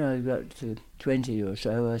so when I got to 20 or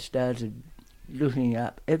so, I started looking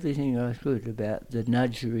up everything I could about the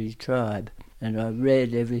Nadgerry tribe, and I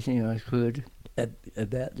read everything I could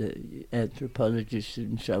about the anthropologists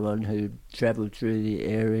and so on who travelled through the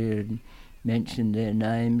area and mentioned their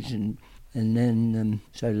names, and then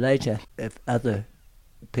so later, if other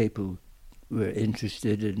people were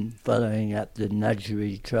interested in following up the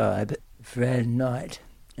Nadgerry tribe, Fran Knight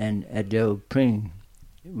and Adele Pring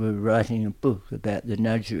were writing a book about the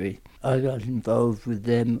Nadgerry. I got involved with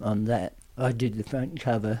them on that. I did the front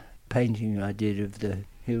cover painting I did of the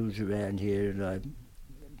hills around here, and I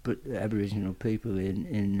put the Aboriginal people in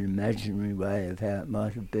an imaginary way of how it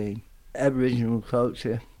might have been. Aboriginal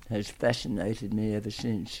culture has fascinated me ever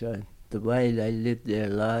since. So the way they lived their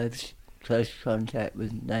lives, close contact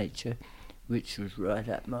with nature, which was right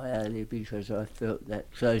up my alley because I felt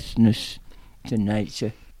that closeness to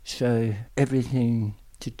nature. So everything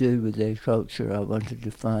to do with their culture I wanted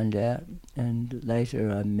to find out, and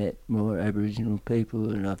later I met more Aboriginal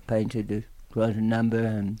people, and I've painted quite a number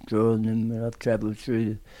and drawn them, and I've travelled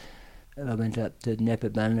through. I went up to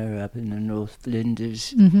Nepabunna, up in the North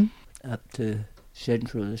Flinders, up to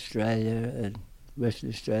Central Australia and Western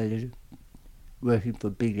Australia, working for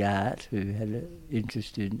Big Art, who had an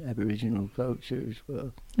interest in Aboriginal culture as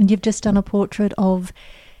well. And you've just done a portrait of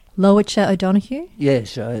Lowicha O'Donoghue?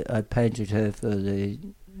 Yes, I painted her for the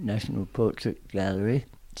National Portrait Gallery.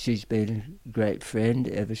 She's been a great friend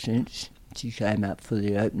ever since. She came up for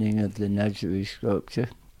the opening of the Nudgery sculpture.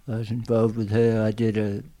 I was involved with her. I did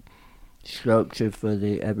a sculpture for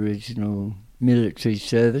the Aboriginal Military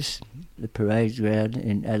Service, the parade ground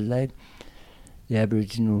in Adelaide, the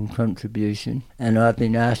Aboriginal contribution. And I've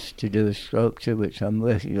been asked to do a sculpture, which I'm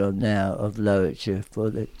working on now, of Lowicha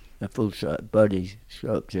for a full-size body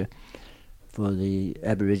sculpture for the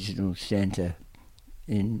Aboriginal Centre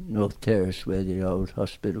in North Terrace, where the old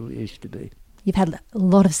hospital used to be. You've had a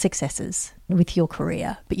lot of successes with your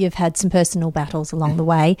career, but you've had some personal battles along the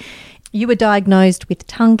way. You were diagnosed with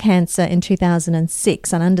tongue cancer in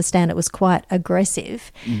 2006, and I understand it was quite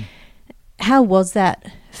aggressive. How was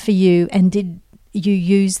that for you, and did you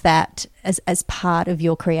use that as part of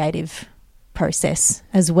your creative process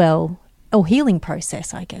as well, or healing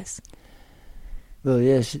process, I guess? Well,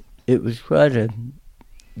 yes, it was quite a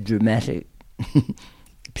dramatic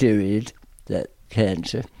period, that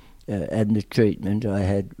cancer. And the treatment, I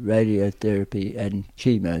had radiotherapy and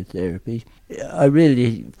chemotherapy. I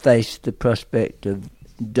really faced the prospect of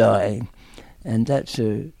dying, and that's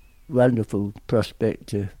a wonderful prospect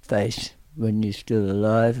to face when you're still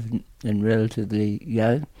alive and relatively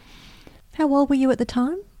young. How old were you at the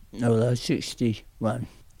time? Oh, well, I was 61.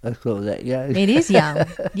 I call that young. It is young.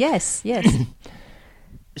 Yes.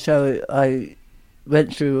 So I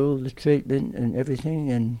went through all the treatment and everything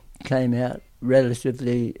and came out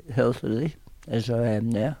relatively healthily, as I am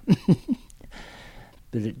now.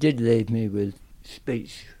 But it did leave me with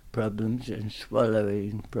speech problems and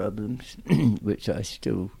swallowing problems, which I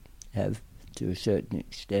still have to a certain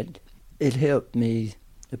extent. It helped me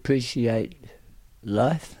appreciate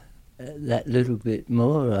life that little bit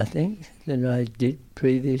more, I think, than I did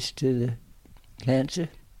previous to the cancer.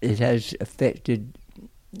 It has affected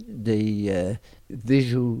the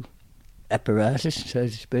visual apparatus, so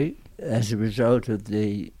to speak, as a result of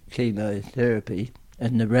the chemotherapy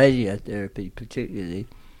and the radiotherapy particularly.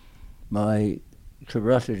 My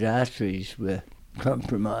carotid arteries were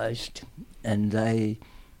compromised, and they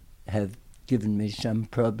have given me some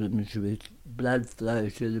problems with blood flow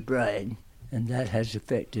to the brain, and that has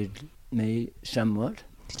affected me somewhat.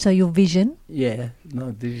 So your vision? Yeah,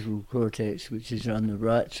 my visual cortex, which is on the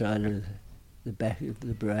right side of the back of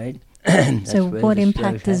the brain. So what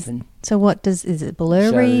impact is it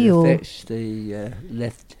blurry, so or it affects the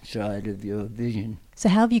left side of your vision. So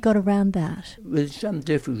how have you got around that? With some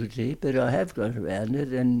difficulty, but I have got around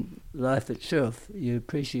it, and life itself, you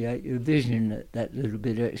appreciate your vision that little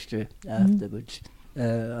bit extra afterwards.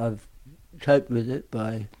 I've coped with it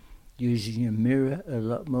by using a mirror a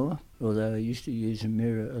lot more, although I used to use a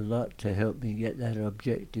mirror a lot to help me get that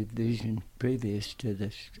objective vision previous to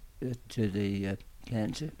the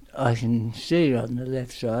cancer. I can see on the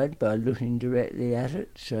left side by looking directly at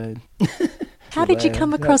it, so... How did you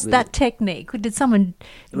come across that technique? Did someone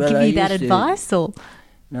give you that advice, or...?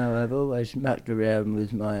 No, I've always mucked around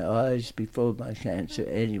with my eyes before my cancer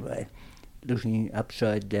anyway, looking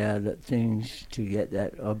upside down at things to get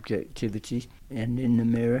that objectivity, and in the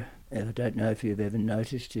mirror. I don't know if you've ever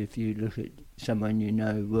noticed, if you look at someone you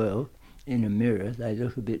know well in a mirror, they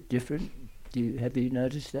look a bit different. Have you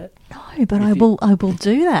noticed that? No, but I will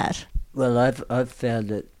do that. Well, I've found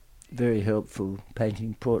it very helpful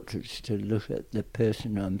painting portraits to look at the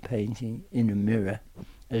person I'm painting in a mirror,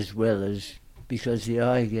 as well as because the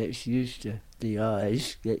eyes get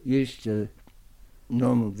used to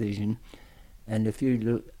normal vision, and if you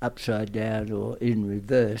look upside down or in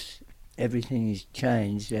reverse, everything is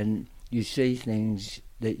changed and you see things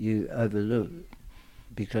that you overlook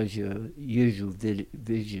because your usual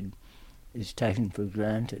vision is taken for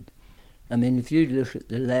granted. I mean, if you look at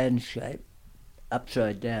the landscape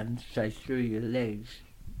upside down, say through your legs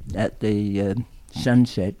at the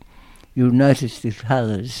sunset, you'll notice the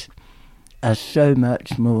colours are so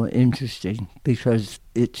much more interesting because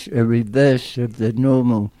it's a reverse of the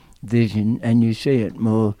normal vision and you see it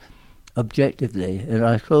more objectively. And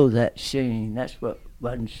I call that seeing. That's what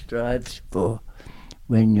one strives for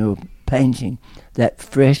when you're painting, that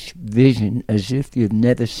fresh vision as if you've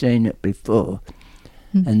never seen it before.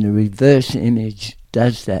 And the reverse image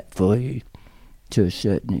does that for you to a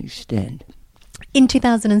certain extent. In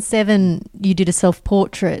 2007, you did a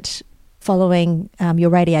self-portrait following your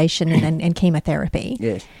radiation and chemotherapy.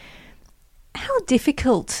 Yes. How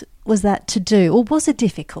difficult was that to do, or was it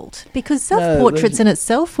difficult? Because self-portraits in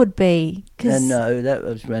itself would be... No, that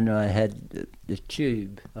was when I had the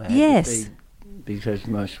tube. I had Yes. to feed, because of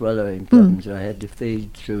my swallowing problems, I had to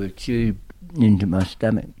feed through a tube into my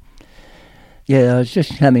stomach. Yeah, I was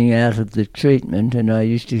just coming out of the treatment, and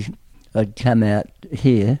I'd come out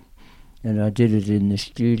here, and I did it in the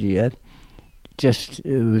studio. It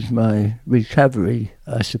was my recovery,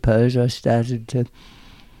 I suppose. I started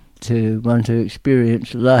to want to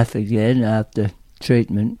experience life again after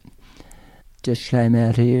treatment. Just came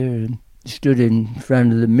out here and stood in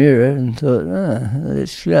front of the mirror and thought,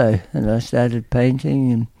 let's go. And I started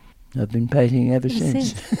painting, and I've been painting ever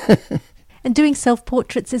since. And doing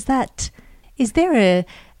self-portraits, is there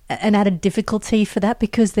an added difficulty for that,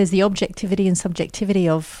 because there's the objectivity and subjectivity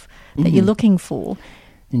of that you're looking for?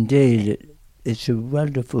 Indeed, it's a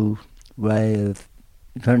wonderful way of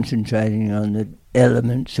concentrating on the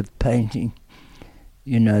elements of painting.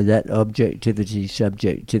 You know, that objectivity,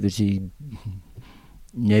 subjectivity,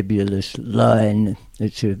 nebulous line.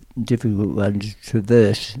 It's a difficult one to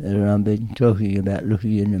traverse, and I've been talking about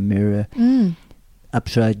looking in a mirror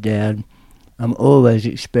upside down. I'm always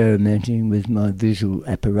experimenting with my visual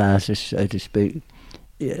apparatus, so to speak.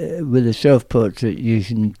 With a self-portrait, you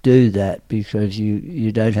can do that because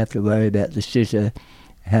you don't have to worry about the sitter,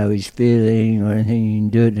 how he's feeling or anything. You can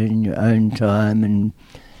do it in your own time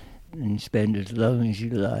and spend as long as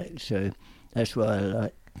you like. So that's why I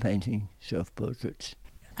like painting self-portraits.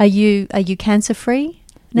 Are you cancer-free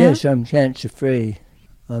now? Yes, I'm cancer-free.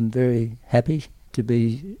 I'm very happy to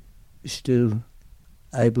be still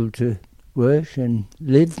able to work and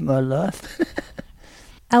live my life.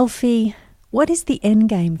 Alfie, what is the end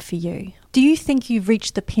game for you? Do you think you've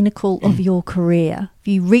reached the pinnacle of your career? Have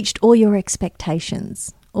you reached all your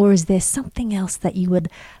expectations? Or is there something else that you would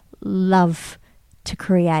love to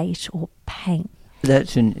create or paint?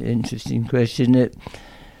 That's an interesting question.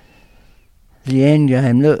 The end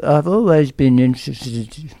game. Look, I've always been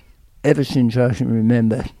interested, ever since I can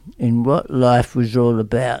remember, in what life was all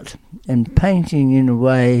about. And painting, in a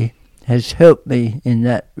way, has helped me in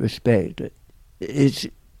that respect.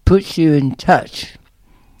 It puts you in touch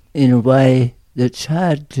in a way that's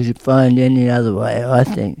hard to find any other way, I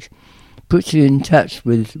think. Puts you in touch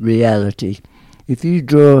with reality. If you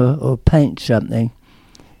draw or paint something,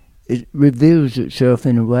 it reveals itself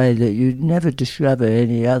in a way that you'd never discover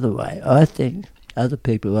any other way. I think other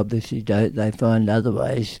people obviously don't. They find other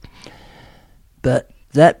ways. But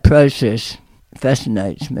that process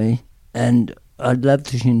fascinates me, and I'd love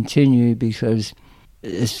to continue, because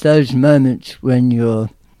it's those moments when you're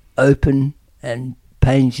open and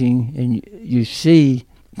painting and you see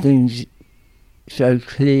things so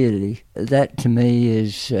clearly. That to me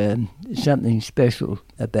is something special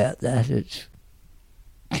about that. It's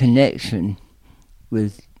connection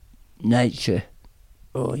with nature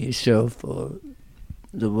or yourself or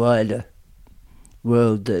the wider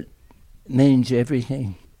world that means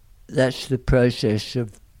everything. That's the process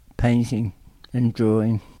of painting and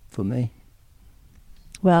drawing for me.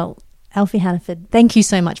 Well, Alfie Hannaford, thank you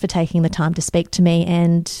so much for taking the time to speak to me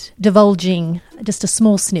and divulging just a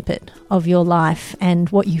small snippet of your life and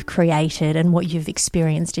what you've created and what you've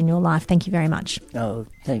experienced in your life. Thank you very much. Oh,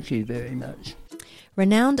 thank you very much.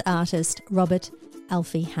 Renowned artist Robert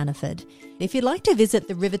Alfie Hannaford. If you'd like to visit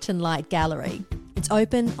the Riverton Light Gallery, it's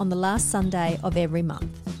open on the last Sunday of every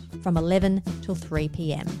month from 11 till 3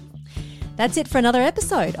 p.m. That's it for another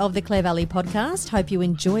episode of the Clare Valley Podcast. Hope you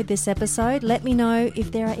enjoyed this episode. Let me know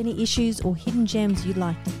if there are any issues or hidden gems you'd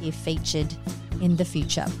like to hear featured in the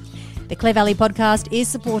future. The Clare Valley Podcast is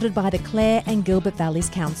supported by the Clare and Gilbert Valleys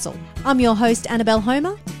Council. I'm your host, Annabelle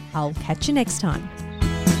Homer. I'll catch you next time.